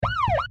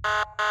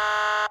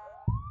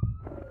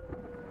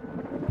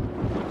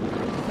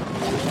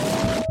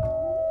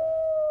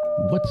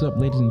What's up,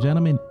 ladies and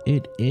gentlemen?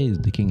 It is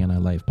the King and I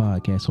Life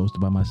podcast hosted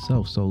by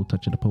myself, Soul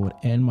Toucher the Poet,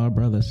 and my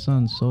brother,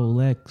 Son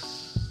Soul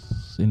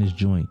X in his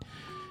joint.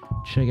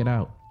 Check it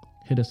out.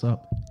 Hit us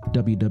up,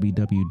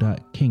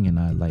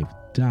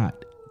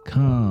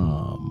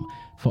 www.kingandilife.com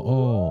for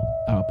all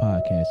our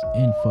podcast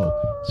info.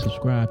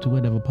 Subscribe to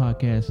whatever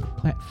podcast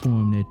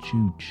platform that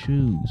you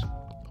choose.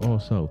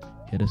 Also,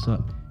 hit us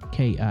up,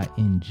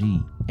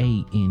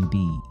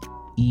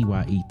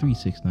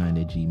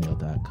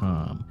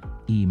 KINGANDEYE369@gmail.com.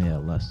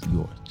 Email us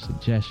your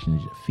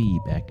suggestions, your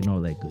feedback, and all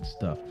that good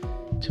stuff.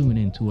 Tune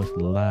in to us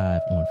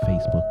live on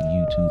Facebook,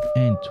 YouTube,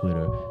 and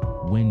Twitter,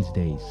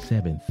 Wednesdays,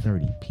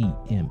 7:30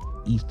 p.m.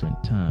 Eastern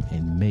Time.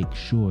 And make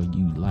sure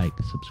you like,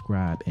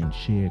 subscribe, and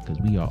share, because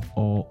we are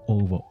all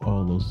over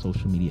all those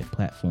social media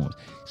platforms.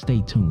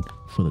 Stay tuned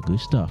for the good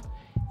stuff.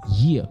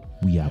 Yeah,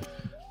 we out.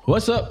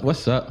 What's up?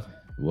 What's up?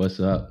 What's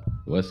up?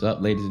 What's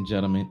up, ladies and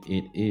gentlemen?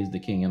 It is the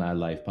King and I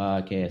Life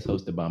podcast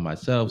hosted by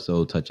myself,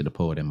 Soul Toucher the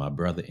Poet, and my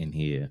brother in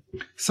here,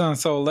 Son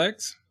Soul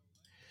X.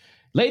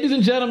 Ladies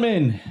and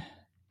gentlemen,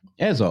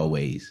 as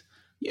always,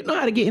 you know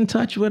how to get in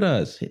touch with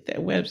us. Hit that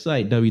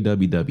website,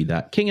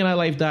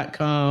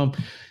 www.kingandilife.com,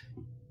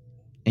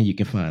 and you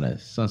can find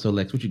us. Son Soul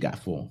X, what you got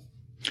for them?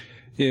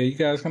 Yeah, you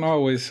guys can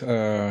always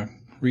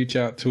reach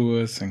out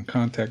to us and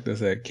contact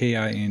us at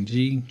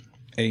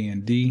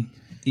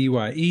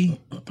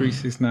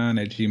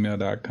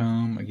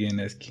KINGANDEYE369@gmail.com. Again,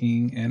 that's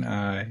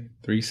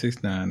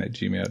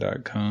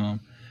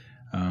KingandI369@gmail.com.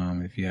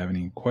 If you have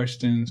any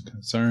questions,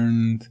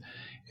 concerns,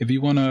 if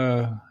you want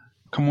to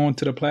come on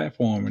to the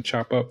platform and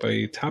chop up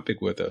a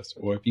topic with us,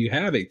 or if you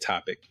have a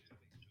topic,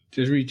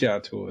 just reach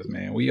out to us,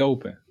 man. We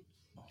open.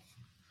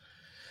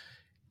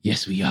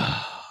 Yes, we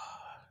are.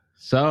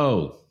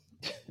 So,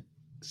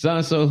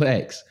 Son Soul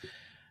X,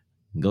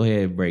 go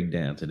ahead and break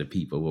down to the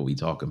people what we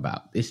talking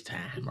about this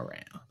time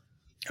around.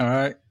 All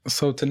right.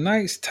 So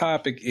tonight's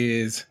topic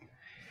is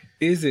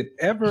it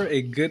ever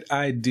a good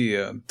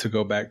idea to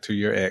go back to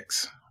your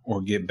ex or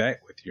get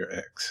back with your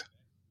ex?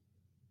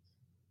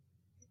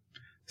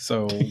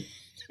 So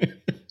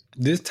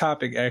this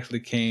topic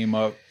actually came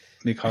up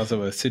because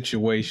of a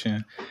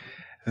situation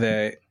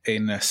that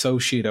an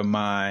associate of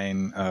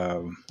mine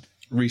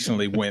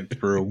recently went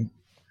through.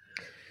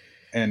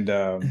 And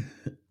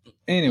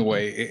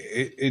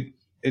anyway,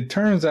 it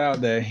turns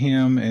out that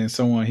him and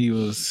someone he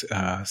was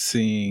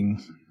seeing,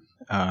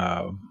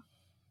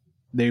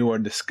 they were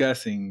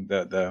discussing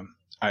the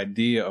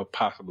idea of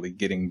possibly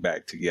getting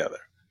back together.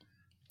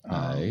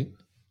 All right.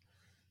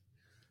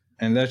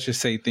 And let's just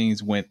say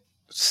things went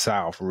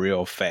south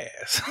real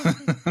fast.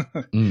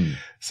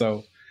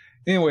 So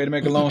anyway, to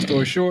make a long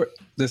story short,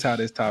 that's how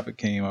this topic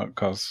came up,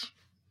 because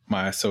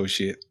my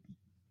associate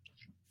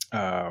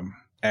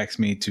asked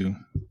me to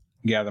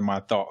gather my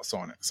thoughts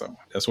on it. So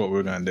that's what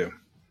we're going to do.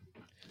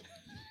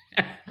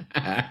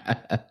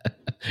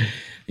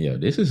 Yo,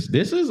 this is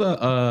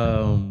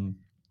an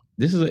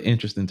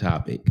interesting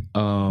topic.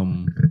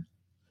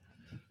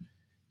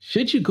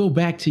 Should you go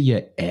back to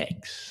your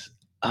ex?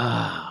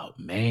 Oh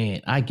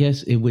man, I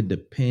guess it would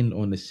depend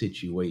on the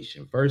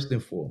situation, first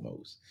and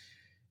foremost.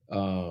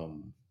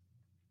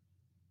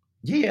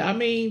 Yeah, I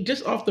mean,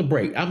 just off the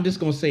break, I'm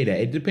just gonna say that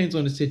it depends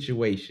on the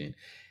situation.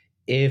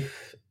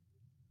 If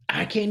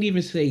I can't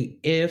even say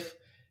if,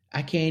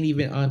 I can't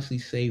even honestly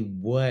say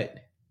what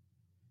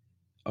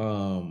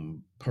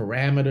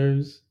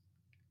parameters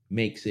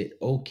makes it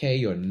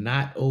okay or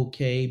not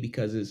okay,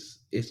 because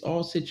it's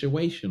all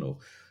situational.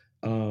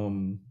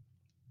 One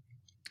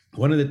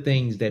of the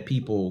things that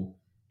people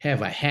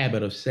have a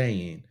habit of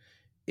saying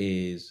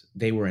is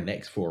they were an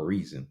ex for a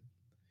reason,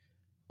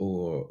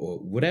 or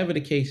whatever the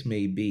case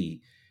may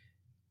be.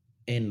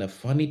 And the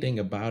funny thing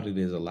about it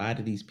is a lot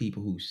of these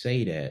people who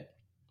say that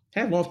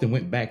have often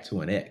went back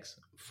to an ex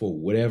for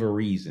whatever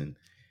reason.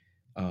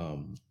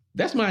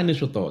 That's my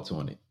initial thoughts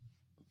on it.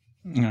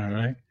 All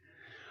right.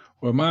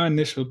 Well, my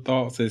initial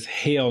thoughts is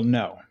hell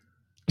no.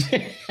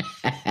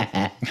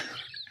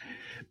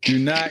 Do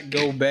not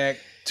go back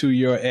to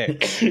your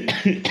ex.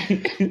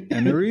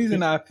 And the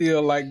reason I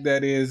feel like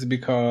that is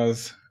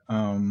because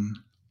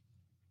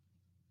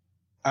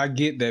I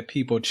get that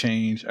people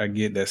change. I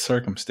get that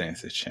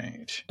circumstances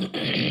change.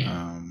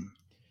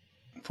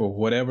 For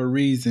whatever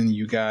reason,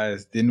 you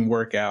guys didn't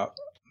work out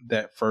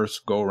that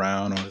first go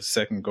round, or the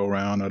second go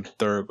round, or the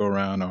third go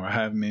round, or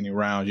however many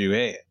rounds you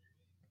had.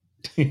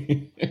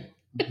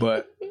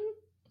 But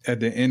at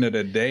the end of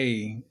the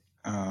day,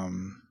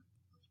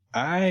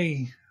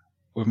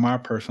 with my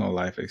personal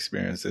life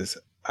experiences,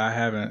 I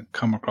haven't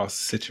come across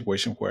a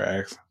situation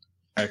where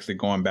actually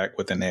going back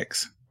with an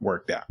ex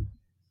worked out.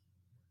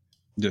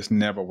 Just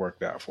never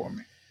worked out for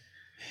me.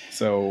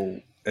 So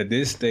at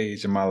this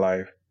stage in my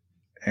life,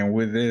 and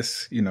with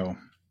this,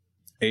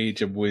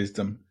 age of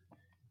wisdom,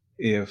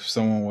 if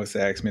someone was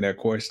to ask me that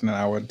question,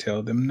 I would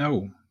tell them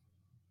no.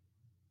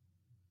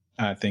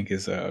 I think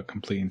it's a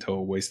complete and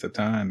total waste of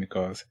time,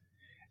 because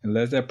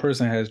unless that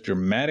person has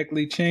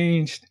dramatically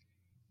changed,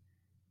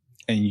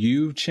 and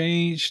you've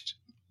changed,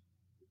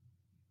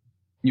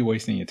 you're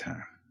wasting your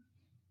time.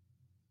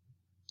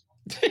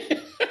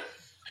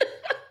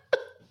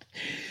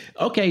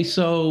 Okay,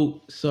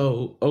 so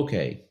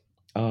okay.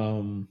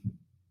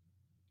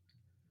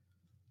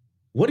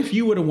 What if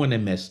you were the one that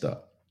messed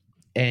up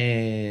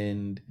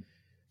and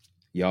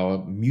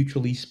y'all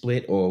mutually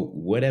split or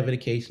whatever the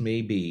case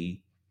may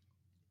be,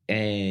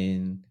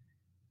 and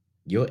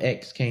your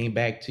ex came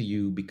back to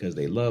you because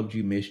they loved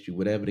you, missed you,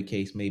 whatever the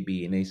case may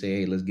be, and they say,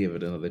 hey, let's give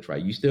it another try.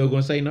 You still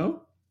gonna say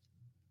no?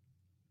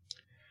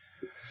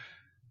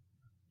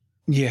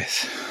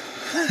 Yes.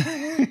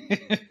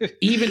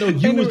 Even though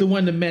you was the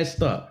one that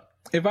messed up.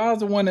 If I was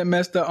the one that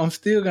messed up, I'm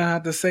still gonna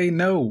have to say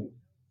no,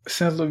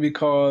 simply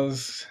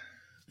because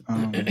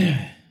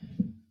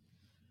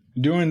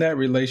during that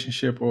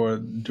relationship or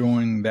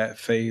during that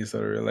phase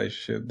of the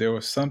relationship, there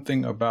was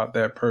something about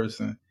that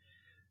person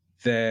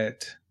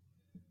that,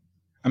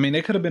 I mean,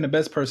 they could have been the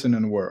best person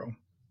in the world,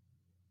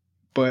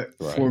 but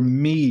for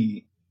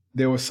me,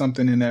 there was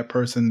something in that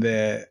person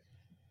that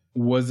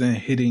wasn't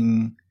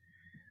hitting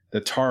the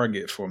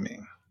target for me.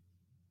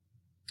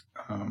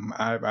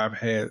 I've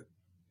had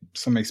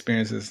some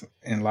experiences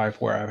in life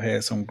where I've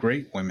had some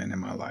great women in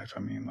my life. I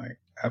mean, like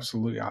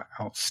absolutely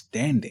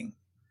outstanding.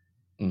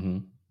 Mm-hmm.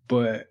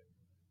 But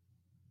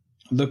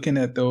looking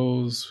at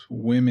those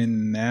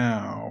women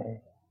now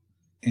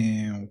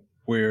and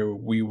where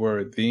we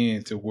were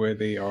then to where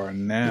they are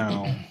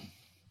now,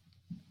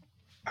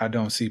 I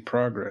don't see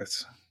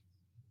progress.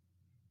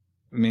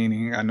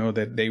 Meaning, I know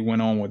that they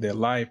went on with their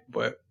life,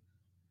 but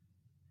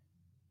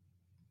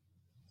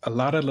a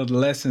lot of the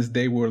lessons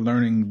they were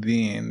learning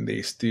then,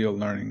 they're still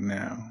learning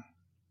now.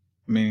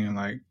 Meaning,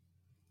 like,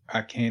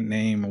 I can't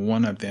name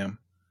one of them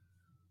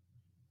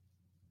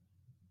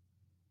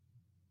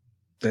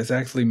that's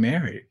actually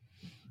married.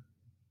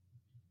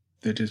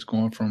 They're just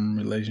going from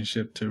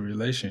relationship to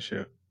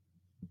relationship,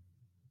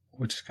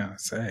 which is kind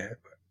of sad,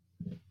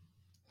 but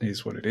it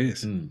is what it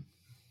is.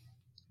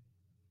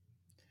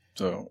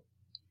 So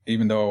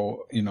even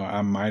though, you know,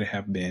 I might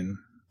have been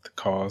the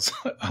cause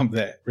of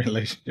that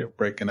relationship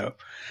breaking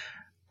up,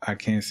 I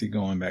can't see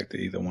going back to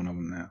either one of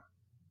them now.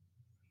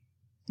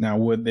 Now,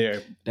 would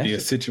there be a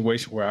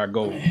situation where I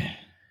go,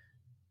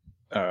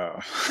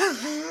 all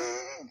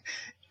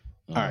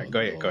right, go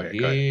ahead.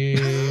 Here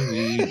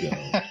we go.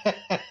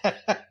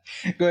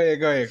 Go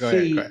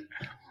ahead.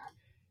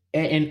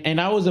 And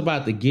I was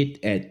about to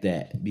get at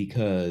that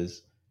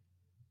because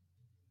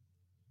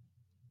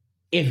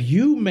if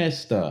you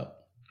messed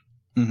up,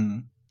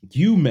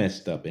 you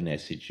messed up in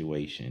that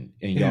situation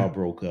and y'all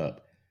broke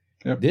up.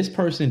 Yep. This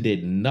person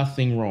did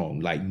nothing wrong,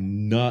 like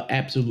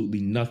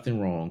absolutely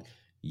nothing wrong.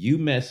 You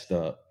messed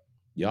up,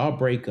 y'all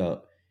break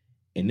up,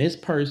 and this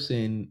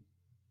person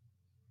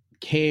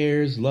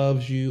cares,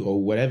 loves you,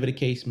 or whatever the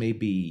case may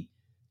be,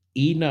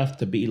 enough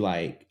to be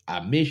like,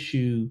 I miss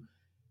you.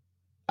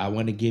 I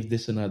want to give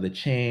this another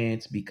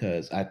chance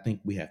because I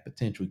think we have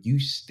potential. You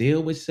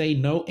still would say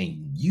no,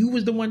 and you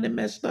was the one that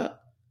messed up?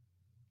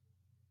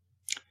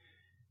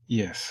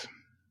 Yes.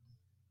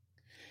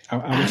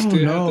 I would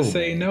still have to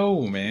say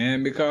no,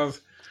 man, because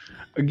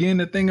again,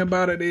 the thing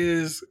about it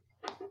is,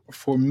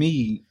 for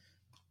me,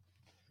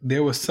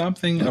 there was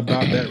something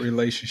about that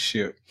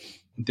relationship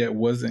that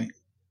wasn't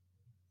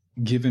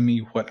giving me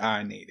what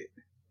I needed.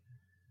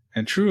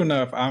 And true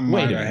enough, I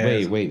might have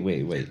had... Wait.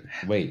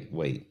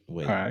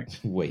 All right.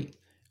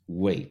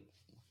 Wait.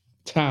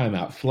 Time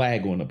out.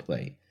 Flag on the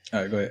play.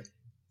 All right, go ahead.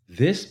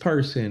 This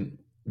person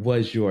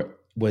was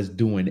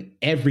doing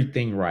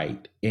everything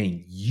right,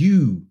 and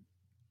you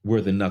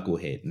were the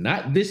knucklehead.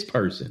 Not this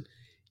person.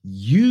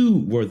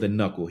 You were the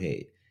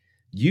knucklehead.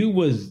 You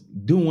was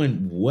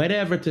doing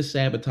whatever to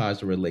sabotage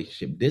the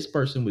relationship. This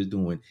person was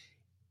doing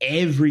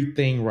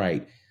everything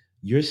right.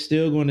 You're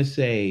still going to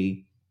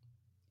say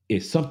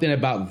it's something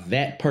about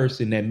that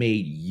person that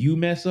made you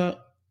mess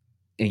up,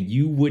 and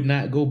you would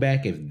not go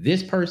back if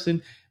this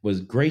person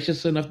was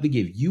gracious enough to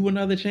give you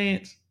another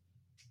chance?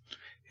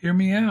 Hear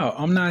me out.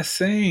 I'm not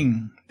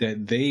saying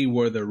that they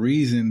were the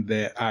reason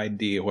that I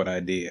did what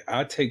I did.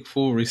 I take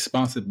full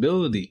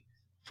responsibility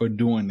for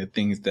doing the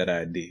things that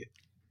I did.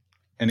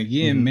 And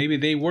again, maybe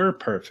they were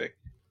perfect,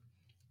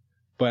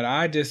 but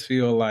I just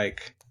feel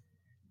like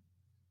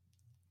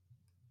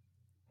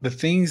the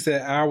things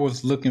that I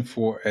was looking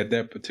for at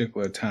that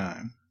particular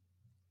time,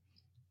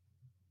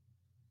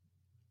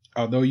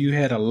 although you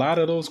had a lot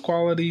of those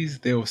qualities,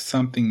 there was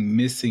something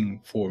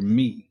missing for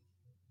me.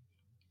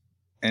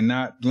 And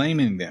not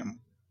blaming them.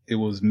 It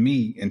was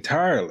me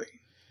entirely.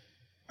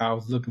 I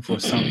was looking for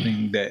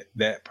something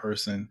that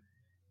person,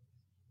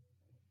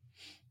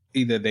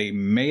 either they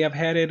may have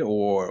had it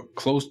or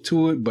close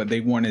to it, but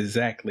they weren't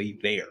exactly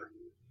there.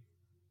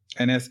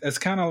 And it's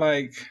kind of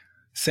like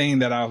saying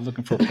that I was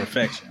looking for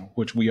perfection,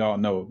 which we all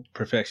know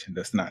perfection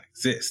does not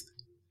exist.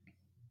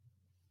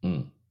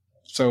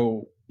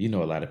 So, you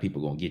know, a lot of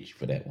people going to get you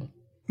for that one.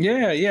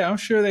 Yeah, I'm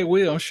sure they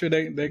will. I'm sure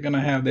they're going to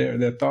have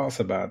their thoughts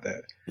about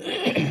that.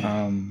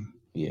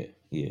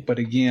 Yeah. But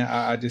again,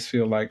 I just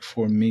feel like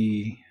for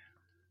me,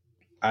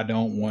 I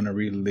don't want to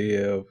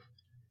relive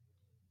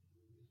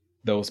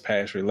those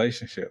past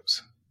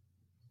relationships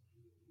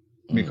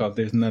because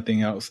there's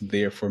nothing else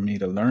there for me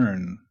to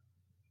learn.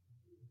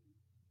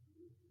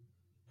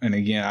 And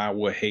again, I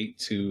would hate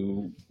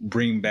to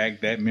bring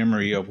back that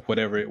memory of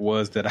whatever it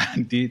was that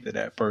I did to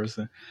that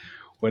person,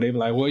 where they be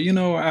like, well, you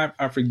know,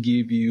 I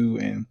forgive you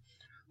and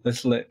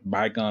let's let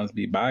bygones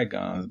be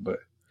bygones. But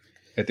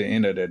at the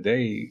end of the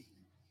day,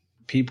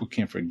 people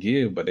can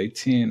forgive, but they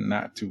tend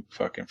not to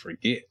fucking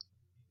forget.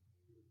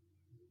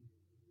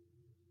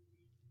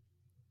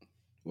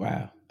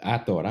 Wow. I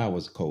thought I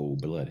was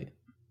cold-blooded.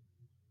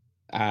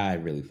 I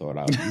really thought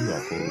you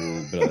are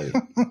cold-blooded.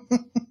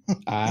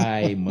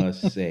 I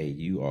must say,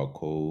 you are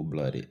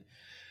cold-blooded.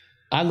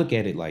 I look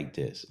at it like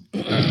this.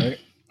 All right.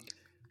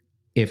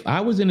 If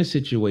I was in a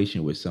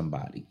situation with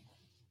somebody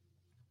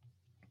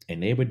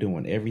and they were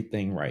doing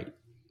everything right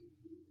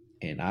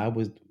and I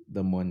was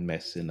the one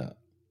messing up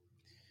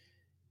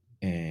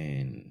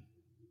and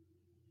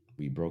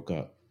we broke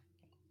up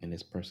and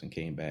this person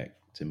came back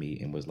to me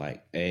and was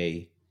like,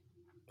 hey,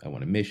 I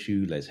want to miss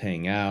you. Let's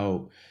hang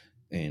out.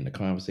 And the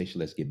conversation,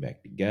 let's get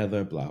back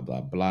together, blah,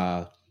 blah,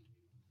 blah.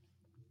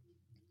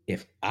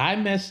 If I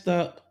messed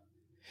up,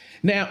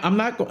 now I'm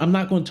not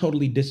going to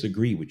totally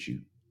disagree with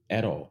you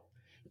at all.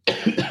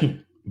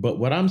 But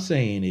what I'm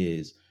saying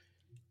is,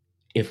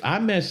 if I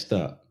messed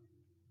up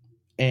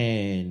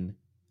and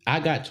I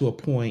got to a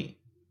point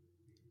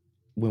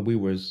when we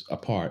was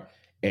apart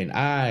and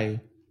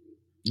I,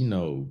 you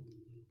know,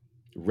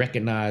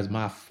 recognized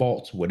my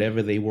faults,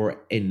 whatever they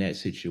were in that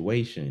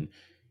situation,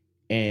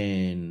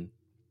 and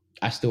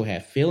I still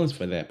had feelings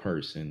for that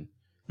person,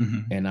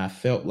 and I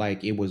felt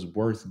like it was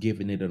worth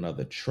giving it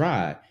another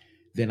try,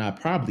 then I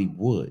probably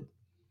would.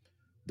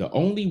 The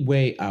only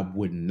way I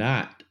would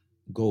not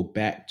go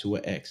back to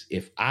an ex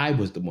if I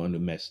was the one who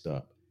messed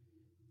up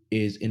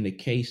is in the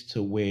case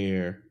to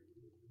where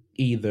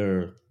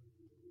either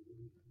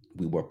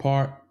we were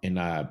apart and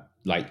I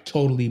like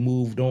totally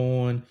moved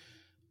on,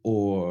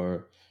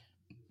 or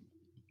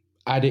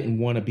I didn't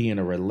want to be in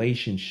a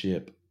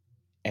relationship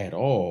at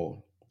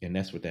all, and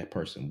that's what that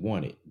person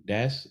wanted.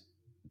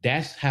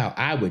 That's how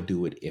I would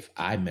do it if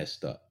I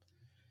messed up.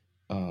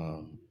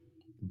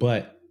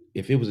 But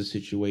if it was a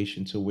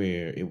situation to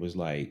where it was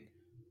like,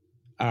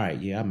 all right,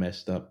 yeah, I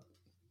messed up.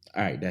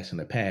 All right, that's in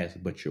the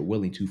past, but you're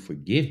willing to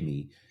forgive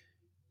me,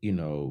 you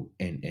know,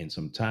 and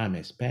some time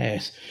has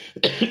passed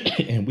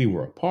and we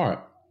were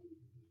apart,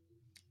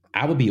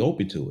 I would be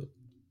open to it.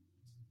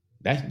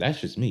 That's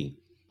just me.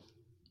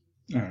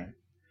 All right.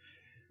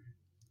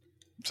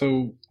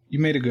 So you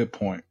made a good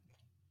point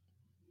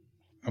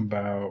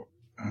about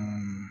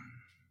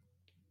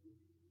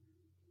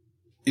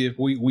if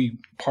we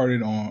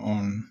parted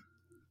on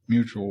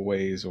mutual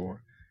ways,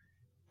 or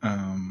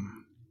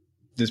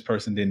this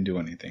person didn't do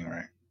anything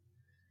right.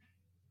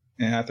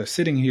 And after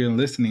sitting here and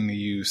listening to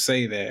you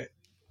say that,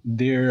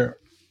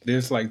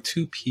 there's like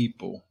two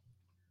people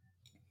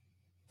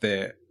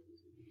that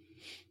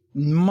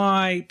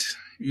might,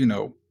 you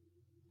know,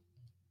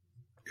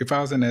 if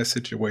I was in that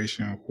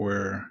situation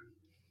where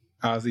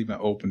I was even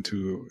open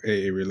to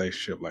a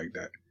relationship like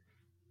that,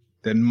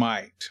 then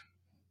might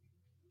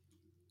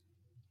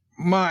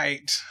be able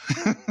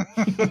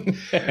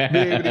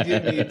to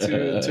get me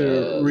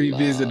to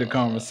revisit the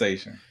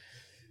conversation.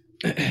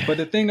 But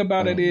the thing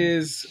about it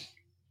is,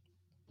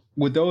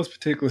 with those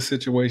particular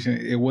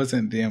situations, it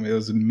wasn't them, it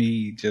was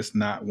me just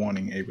not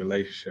wanting a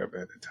relationship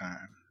at the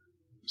time.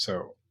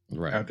 So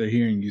right. After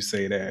hearing you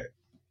say that,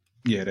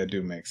 yeah, that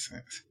do make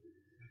sense.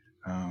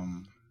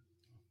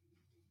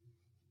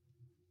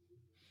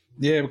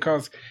 Yeah,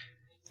 because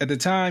at the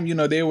time, you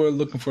know, they were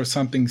looking for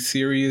something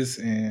serious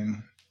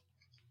and,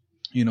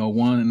 you know,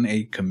 wanting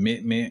a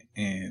commitment,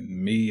 and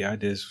me, I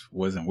just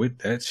wasn't with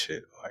that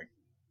shit. Like,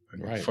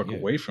 right, fuck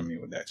away from me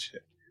with that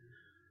shit.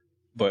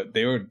 But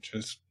they were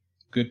just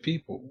good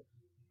people.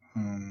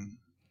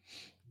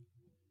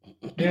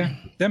 Yeah,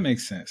 that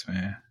makes sense,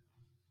 man.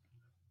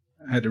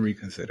 I had to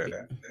reconsider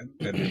that.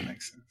 That did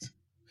make sense.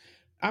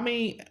 I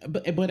mean,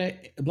 but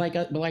like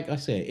I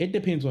said, it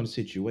depends on the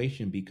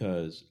situation,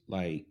 because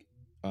like,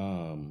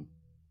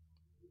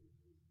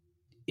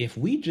 if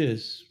we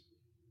just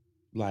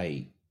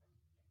like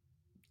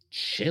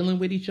chilling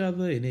with each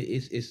other and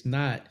it's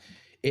not,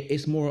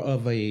 it's more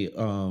of a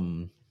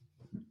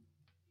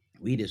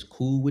we just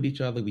cool with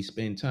each other, we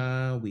spend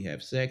time, we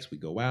have sex, we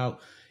go out.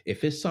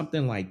 If it's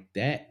something like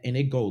that and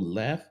it go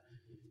left,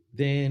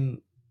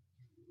 then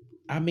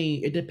I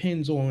mean, it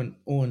depends on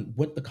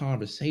what the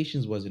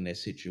conversations was in that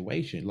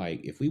situation.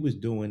 Like, if we was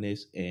doing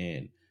this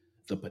and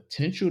the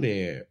potential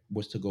there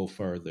was to go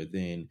further,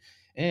 then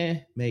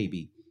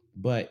maybe.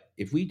 But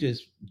if we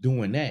just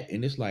doing that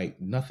and it's like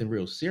nothing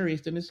real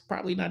serious, then it's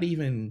probably not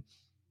even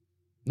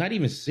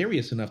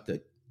serious enough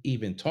to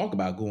even talk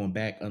about going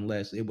back,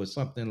 unless it was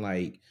something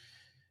like,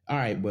 all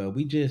right, well,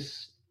 we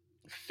just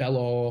fell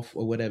off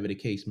or whatever the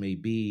case may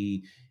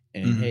be.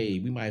 And hey,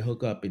 we might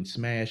hook up and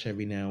smash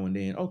every now and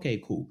then. Okay,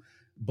 cool.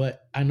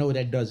 But I know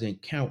that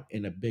doesn't count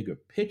in a bigger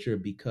picture,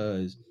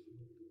 because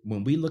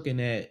when we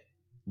looking at,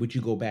 would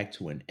you go back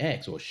to an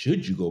ex or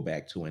should you go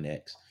back to an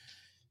ex?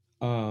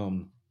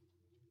 9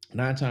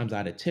 times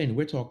out of 10,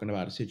 we're talking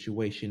about a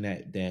situation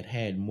that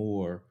had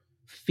more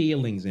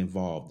feelings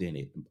involved in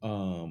it,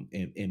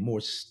 and more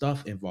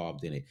stuff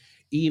involved in it.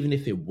 Even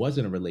if it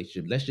wasn't a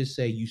relationship, let's just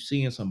say you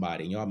seeing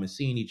somebody and y'all been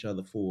seeing each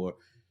other for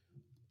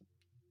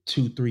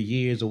 2-3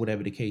 years or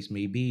whatever the case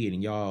may be,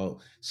 and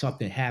y'all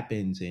something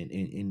happens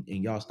and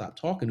y'all stop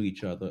talking to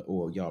each other,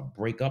 or y'all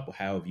break up, or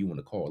however you want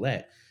to call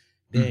that,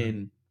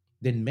 then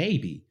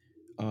maybe.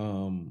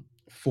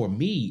 For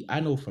me, I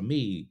know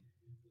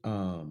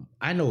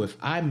if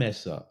I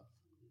mess up,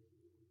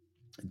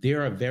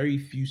 there are very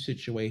few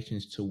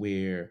situations to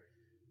where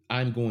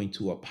I'm going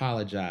to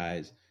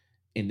apologize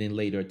and then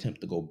later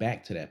attempt to go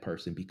back to that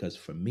person. Because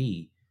for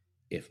me,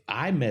 if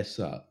I mess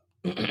up,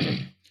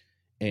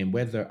 and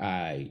whether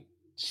I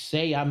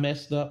say I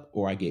messed up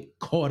or I get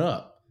caught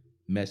up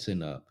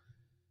messing up,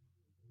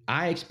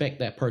 I expect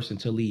that person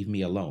to leave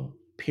me alone,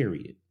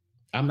 period.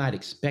 I'm not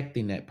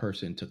expecting that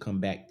person to come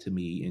back to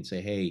me and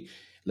say, hey,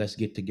 let's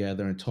get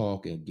together and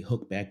talk and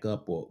hook back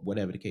up, or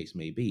whatever the case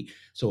may be.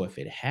 So if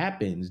it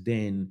happens,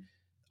 then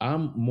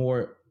I'm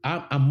more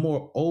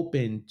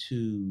open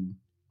to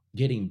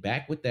getting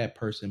back with that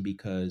person,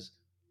 because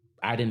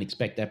I didn't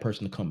expect that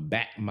person to come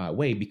back my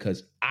way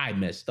because I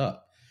messed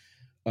up.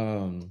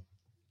 On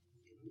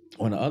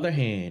the other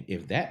hand,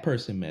 if that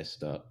person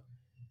messed up,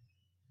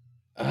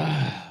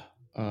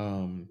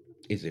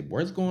 is it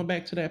worth going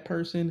back to that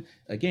person?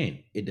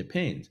 Again, it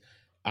depends.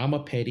 I'm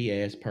a petty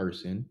ass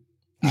person.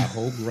 I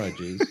hold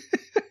grudges.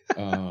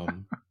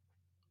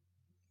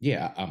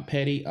 Yeah, I'm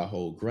petty. I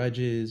hold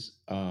grudges.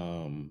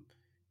 And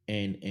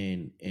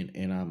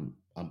I'm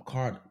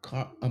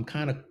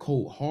kind of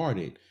cold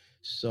hearted.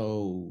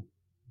 So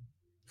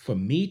for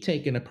me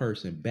taking a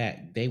person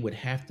back, they would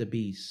have to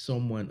be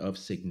someone of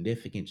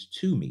significance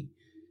to me.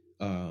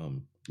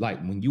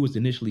 Like when you was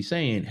initially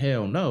saying,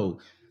 hell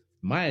no,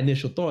 my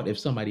initial thought, if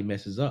somebody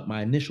messes up,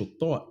 my initial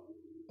thought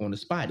on the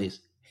spot is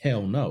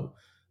hell no.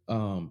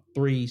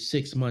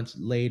 3-6 months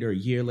later, a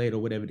year later,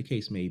 whatever the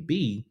case may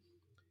be,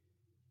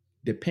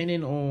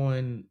 depending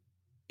on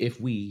if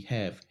we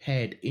have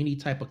had any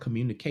type of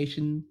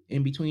communication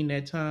in between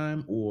that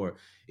time, or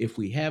if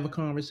we have a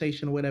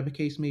conversation or whatever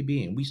case may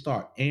be, and we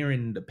start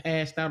airing the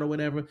past out or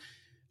whatever,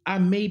 I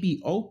may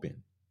be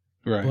open.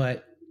 Right.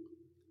 But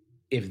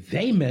if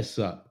they mess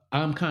up,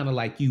 I'm kind of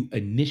like you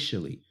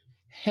initially.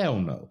 Hell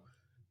no.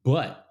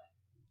 But,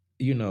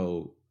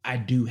 I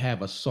do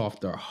have a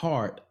softer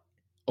heart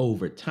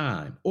over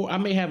time. Or I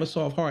may have a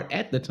soft heart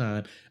at the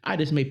time. I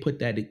just may put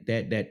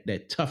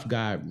that tough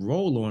guy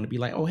role on and be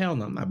like, oh, hell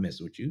no, I'm not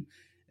messing with you.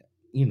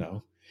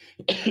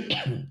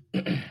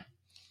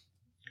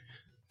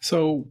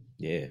 So,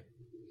 yeah.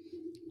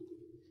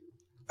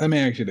 Let me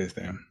ask you this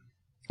then.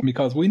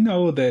 Because we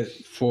know that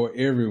for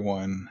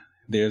everyone,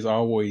 there's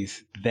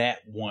always that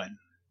one.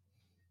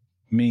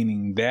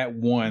 Meaning that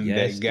one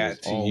that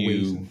got to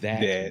you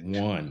that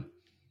one.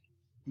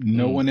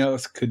 No one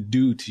else could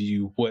do to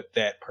you what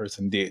that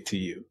person did to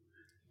you.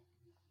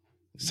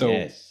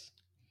 So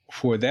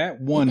for that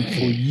one,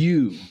 for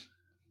you,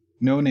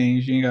 no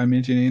names, you ain't got to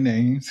mention any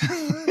names.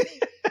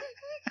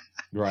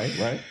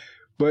 Right.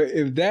 But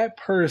if that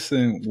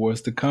person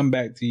was to come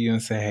back to you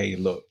and say, hey,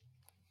 look,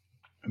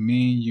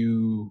 me and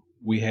you,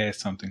 we had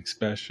something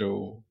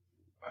special,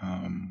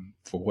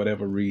 for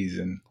whatever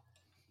reason,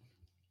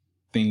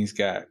 things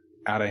got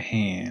out of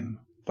hand,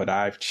 but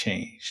I've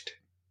changed.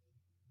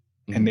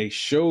 Mm-hmm. And they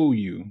show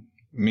you,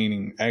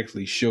 meaning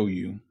actually show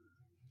you,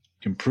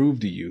 can prove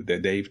to you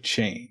that they've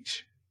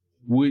changed.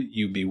 Would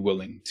you be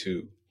willing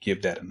to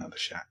give that another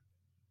shot?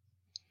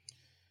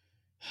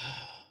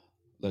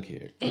 Look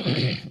here.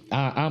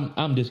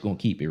 I'm just gonna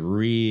keep it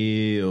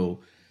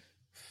real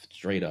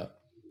straight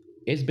up.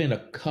 It's been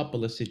a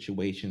couple of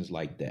situations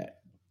like that.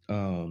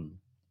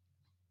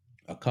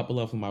 A couple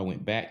of them I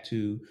went back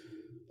to.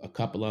 A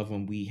couple of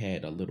them we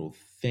had a little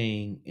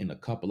thing, and a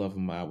couple of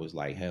them I was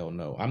like, hell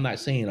no. I'm not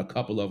saying a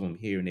couple of them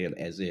here and there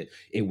as if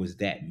it was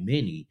that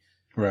many,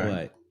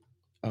 right?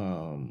 But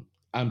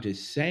I'm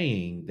just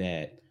saying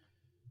that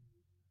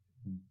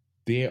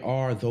there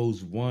are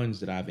those ones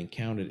that I've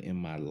encountered in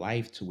my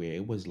life to where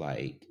it was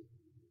like,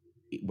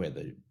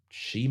 whether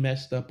she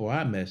messed up or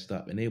I messed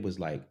up, and it was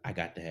like, I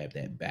got to have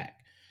that back.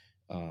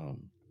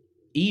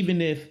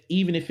 Even if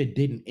it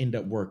didn't end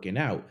up working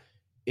out,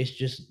 it's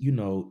just,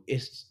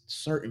 it's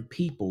certain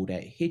people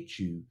that hit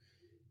you,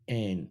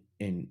 and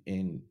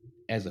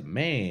as a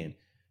man,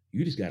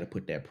 you just got to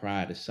put that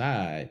pride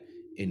aside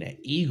and that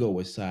ego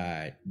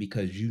aside,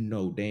 because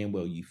damn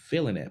well you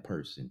feeling that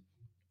person.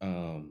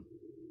 And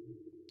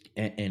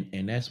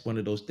that's one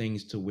of those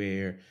things to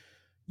where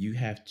you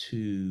have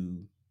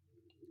to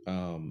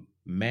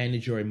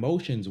manage your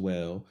emotions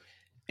well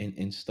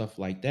and stuff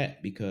like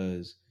that,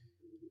 because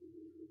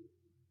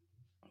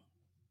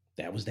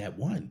that was that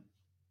one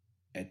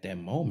at that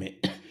moment.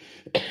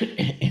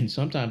 And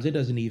sometimes it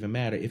doesn't even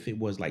matter if it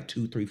was like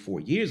 2, 3, 4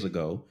 years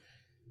ago.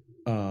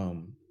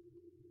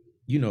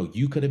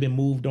 You could have been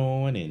moved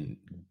on and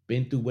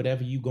been through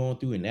whatever you going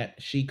through, and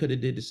that she could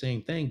have did the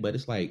same thing. But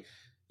it's like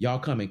y'all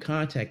come in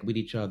contact with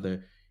each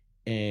other,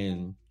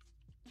 and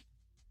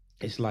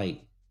it's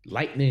like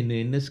lightning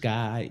in the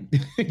sky,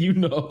 you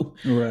know.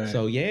 Right.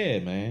 So yeah,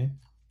 man.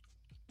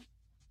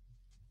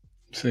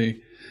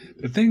 See,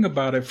 the thing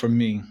about it for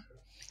me,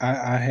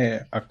 I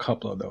had a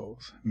couple of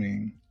those. I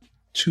mean,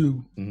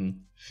 2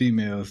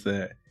 females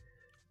that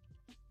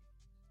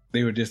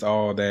they were just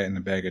all that in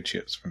a bag of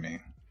chips for me.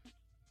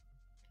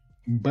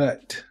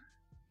 But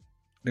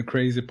the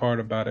crazy part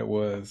about it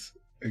was,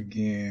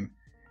 again,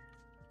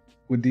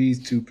 with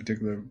these 2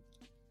 particular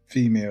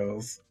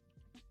females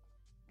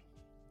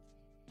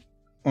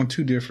on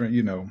 2 different,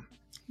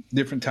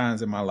 different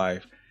times in my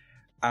life,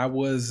 I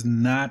was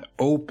not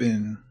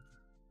open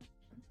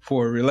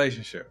for a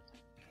relationship.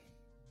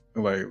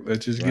 Like,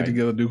 let's just get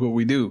together, do what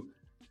we do.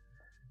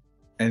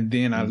 And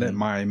then I let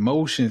my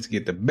emotions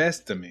get the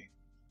best of me.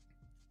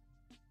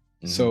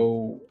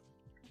 So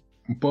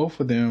both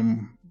of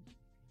them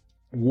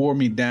wore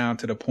me down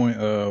to the point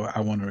of,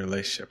 I want a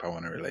relationship.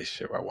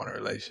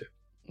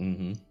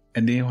 And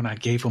then when I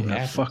gave them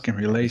that fucking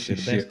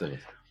relationship,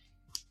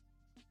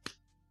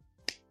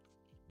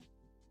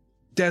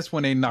 that's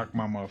when they knocked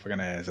my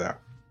motherfucking ass out.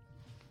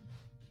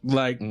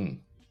 Like,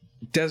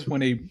 that's when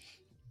they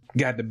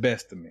got the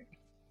best of me.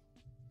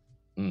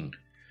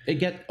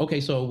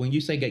 So when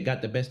you say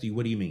got the best of you,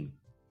 what do you mean?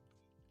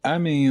 I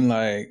mean,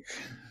 like,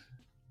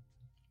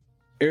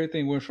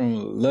 everything went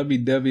from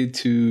lovey-dovey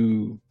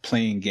to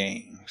playing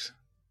games.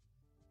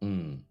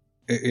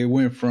 It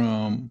went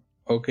from,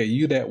 okay,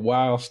 you that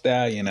wild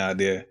stallion out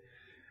there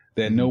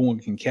that no one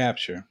can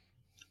capture,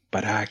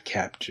 but I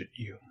captured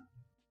you.